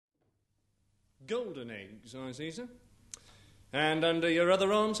Golden eggs, I see, sir. And under your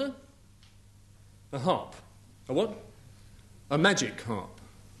other arm, sir? A harp. A what? A magic harp.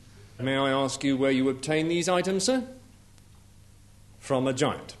 May I ask you where you obtain these items, sir? From a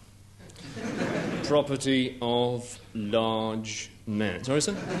giant. Property of large man. Sorry,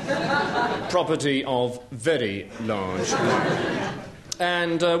 sir? Property of very large man.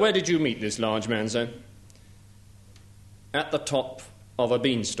 And where did you meet this large man, sir? At the top of a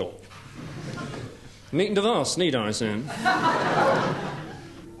beanstalk. Needn't have asked, need I, sir?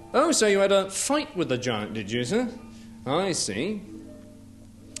 Oh, so you had a fight with the giant, did you, sir? I see.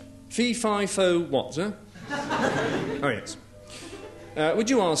 Fee-fi-fo what, sir? Oh, yes. Would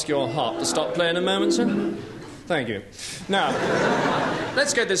you ask your harp to stop playing a moment, sir? Thank you. Now,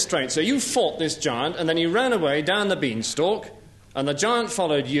 let's get this straight. So you fought this giant, and then you ran away down the beanstalk, and the giant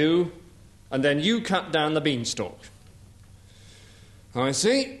followed you, and then you cut down the beanstalk. I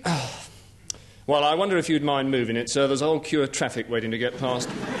see. Well, I wonder if you'd mind moving it, sir. There's a whole queue of traffic waiting to get past.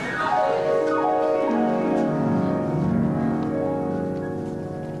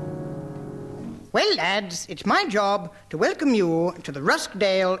 Well, lads, it's my job to welcome you to the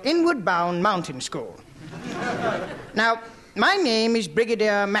Ruskdale Inward-Bound Mountain School. Now, my name is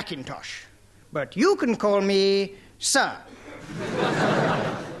Brigadier Mackintosh, but you can call me Sir.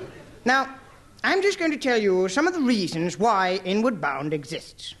 Now, I'm just going to tell you some of the reasons why Inward Bound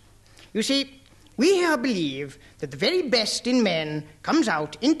exists. You see, we here believe that the very best in men comes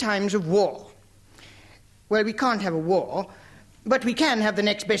out in times of war. Well, we can't have a war, but we can have the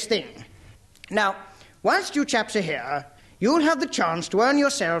next best thing. Now, whilst you chaps are here, you'll have the chance to earn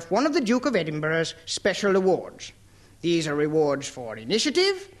yourself one of the Duke of Edinburgh's special awards. These are rewards for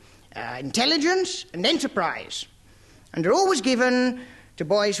initiative, intelligence, and enterprise, and are always given to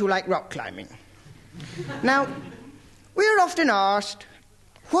boys who like rock climbing. Now, we're often asked,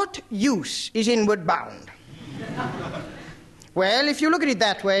 what use is Inward Bound? Well, if you look at it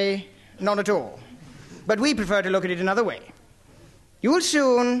that way, none at all. But we prefer to look at it another way. You'll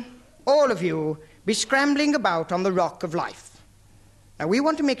soon, all of you, be scrambling about on the rock of life. Now, we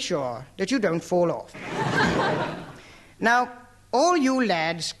want to make sure that you don't fall off. Now, all you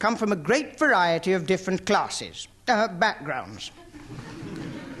lads come from a great variety of different classes, backgrounds.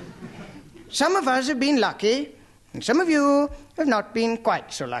 Some of us have been lucky, and some of you have not been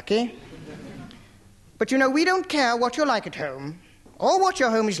quite so lucky. But you know, we don't care what you're like at home, or what your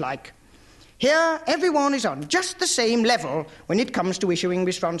home is like. Here, everyone is on just the same level when it comes to issuing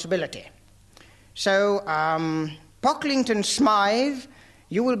responsibility. So, Pocklington Smythe,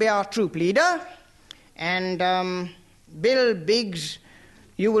 you will be our troop leader, and Bill Biggs,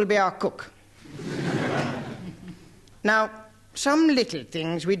 you will be our cook. Now, some little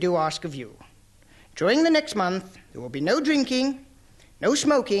things we do ask of you. During the next month, there will be no drinking, no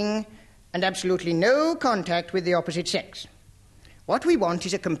smoking, and absolutely no contact with the opposite sex. What we want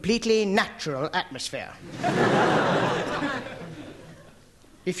is a completely natural atmosphere.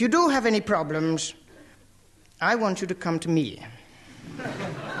 If you do have any problems, I want you to come to me.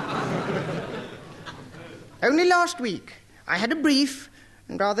 Only last week, I had a brief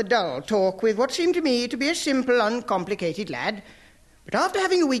and rather dull talk with what seemed to me to be a simple, uncomplicated lad. But after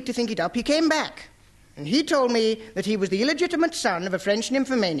having a week to think it up, he came back. And he told me that he was the illegitimate son of a French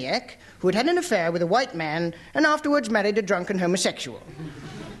nymphomaniac who had had an affair with a white man and afterwards married a drunken homosexual.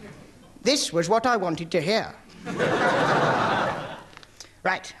 This was what I wanted to hear.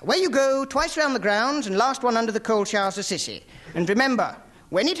 Right, away you go, twice round the grounds and last one under the coal showers a sissy. And remember,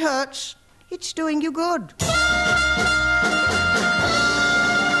 when it hurts, it's doing you good.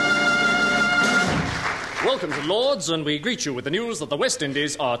 Welcome to Lords, and we greet you with the news that the West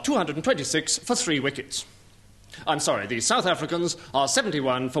Indies are 226 for 3 wickets. I'm sorry, the South Africans are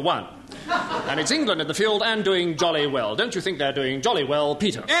 71 for 1. And it's England in the field and doing jolly well. Don't you think they're doing jolly well,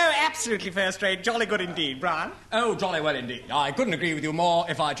 Peter? Oh, absolutely first rate. Jolly good indeed, Brian. Oh, jolly well indeed. I couldn't agree with you more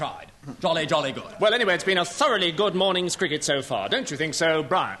if I tried. Jolly, jolly good. Well, anyway, it's been a thoroughly good morning's cricket so far. Don't you think so,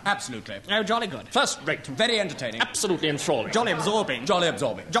 Brian? Absolutely. Oh, jolly good. First rate. Very entertaining. Absolutely enthralling. Jolly absorbing. Jolly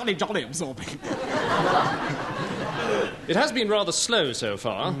absorbing. Jolly, jolly absorbing. It has been rather slow so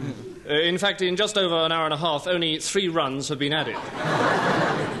far. In fact, in just over an hour and a half, only 3 runs have been added.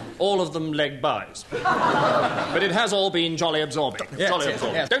 All of them leg byes. But it has all been jolly absorbing. Yes, jolly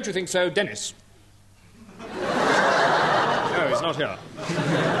absorbing. Yes. Don't you think so, Dennis? No, he's not here.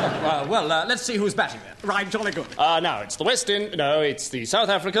 Well, let's see who's batting then. Right, jolly good. Now, it's the West Indies. No, it's the South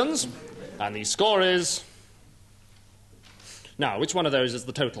Africans. And the score is... Now, which one of those is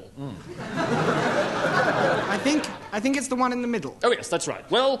the total? I think it's the one in the middle. Oh, yes, that's right.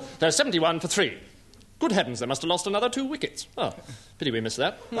 Well, they're 71 for 3. Good heavens, they must have lost another 2 wickets. Oh, pity we missed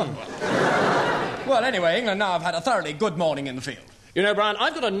that. Well, anyway, England now have had a thoroughly good morning in the field. You know, Brian,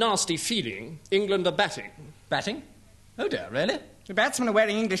 I've got a nasty feeling England are batting. Batting? Oh, dear, really? The batsmen are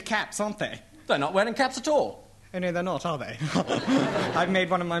wearing English caps, aren't they? They're not wearing caps at all. Oh, no, they're not, are they? I've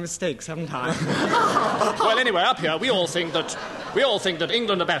made one of my mistakes, haven't I? Well, anyway, up here, we all think that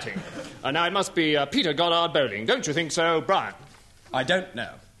England are batting. And now it must be Peter Goddard bowling. Don't you think so, Brian? I don't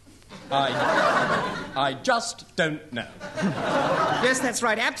know. I just don't know. Yes, that's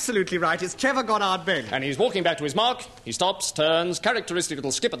right, absolutely right. It's Trevor Goddard bowling. And he's walking back to his mark. He stops, turns, characteristic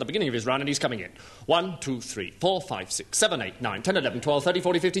little skip at the beginning of his run, and he's coming in. 1, 2, 3, 4, 5, 6, 7, 8, 9, 10, 11, 12, 13,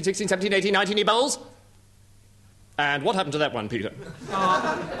 14, 15, 16, 17, 18, 19, he bowls. And what happened to that one, Peter?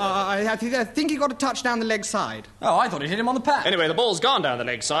 I think he got a touch down the leg side. Oh, I thought it hit him on the pad. Anyway, the ball's gone down the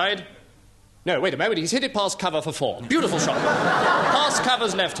leg side. No, wait a moment, he's hit it past cover for 4. Beautiful shot. Past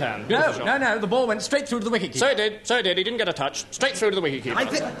cover's left hand. Beautiful shot. No, the ball went straight through to the wicket keeper. So it did. He didn't get a touch. Straight through to the wicket keeper.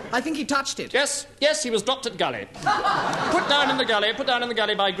 I think he touched it. Yes, he was dropped at gully. Put down in the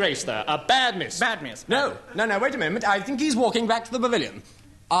gully by Grace there. A bad miss. Bad miss. No, wait a minute. I think he's walking back to the pavilion.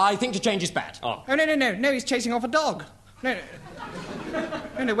 I think to change his bat. Oh, No, he's chasing off a dog. No,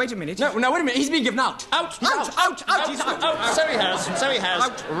 wait a minute. No, wait a minute. He's been given out. Out! He's out. So he has.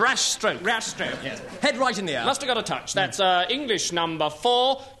 Out. Rash stroke. Yes. Head right in the air. Must have got a touch. That's English number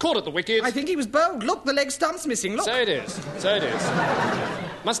 4, caught at the wicket. I think he was bowled. Look, the leg stump's missing. Look. So it is.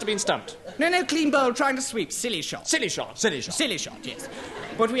 Must have been stumped. No, clean bowl, trying to sweep. Silly shot. Silly shot. Silly shot, yes.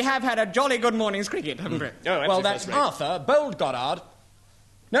 But we have had a jolly good morning's cricket, haven't we? Oh, well, that's Arthur, bowled Goddard.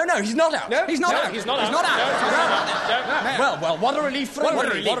 No, he's not out. No, He's not out. He's not out. Well, what a relief for What a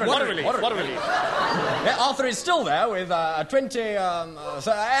relief. Yeah, Arthur is still there with 20...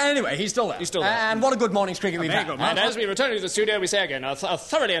 anyway, he's still there. And what a good morning's cricket we've had. And as we return to the studio, we say again, a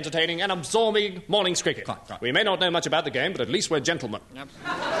thoroughly entertaining and absorbing morning's cricket. Right. We may not know much about the game, but at least we're gentlemen. Yep.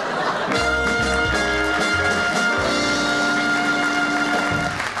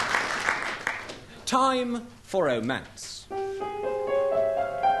 Time for romance.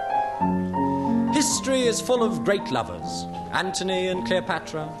 History is full of great lovers. Antony and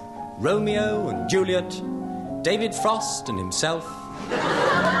Cleopatra, Romeo and Juliet, David Frost and himself.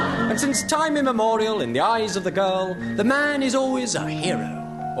 And since time immemorial, in the eyes of the girl, the man is always a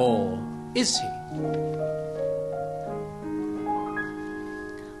hero. Or is he?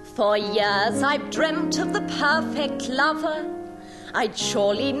 For years I've dreamt of the perfect lover. I'd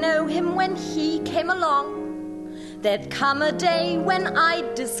surely know him when he came along. There'd come a day when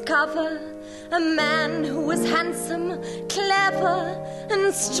I'd discover a man who was handsome, clever,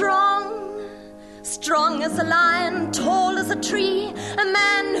 and strong. Strong as a lion, tall as a tree, a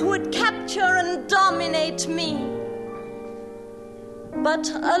man who would capture and dominate me. But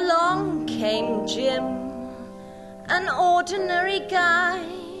along came Jim, an ordinary guy.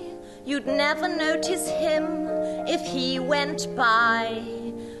 You'd never notice him if he went by,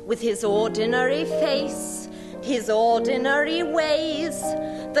 with his ordinary face, his ordinary ways,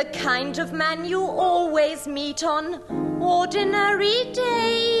 the kind of man you always meet on ordinary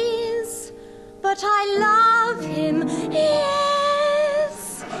days. But I love him,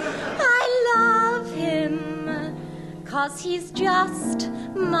 yes, I love him, 'cause he's just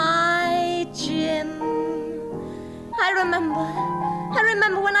my Jim. I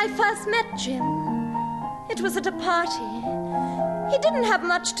remember when I first met Jim. It was at a party. He didn't have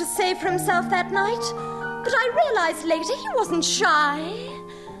much to say for himself that night, but I realized later he wasn't shy,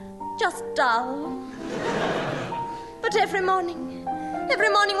 just dull. But every morning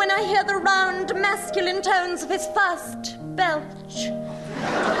when I hear the round masculine tones of his first belch,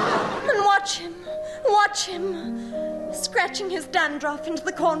 and watch him, scratching his dandruff into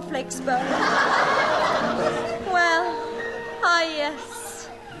the cornflakes bowl. Well, yes,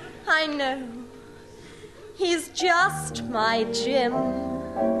 I know. He's just my Jim.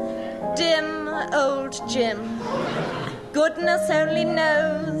 Dim old Jim. Goodness only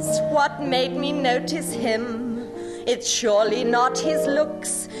knows what made me notice him. It's surely not his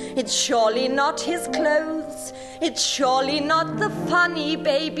looks. It's surely not his clothes. It's surely not the funny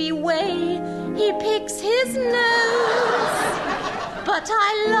baby way he picks his nose. But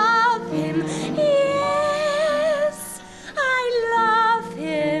I love him. Yes, I love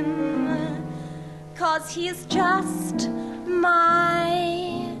him. 'Cause he's just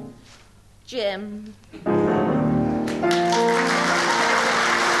my Jim.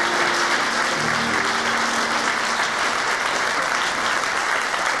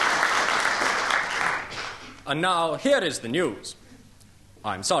 And now, here is the news.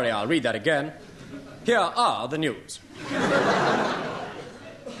 I'm sorry, I'll read that again. Here are the news.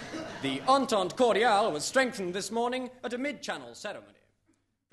 The Entente Cordiale was strengthened this morning at a mid-channel ceremony.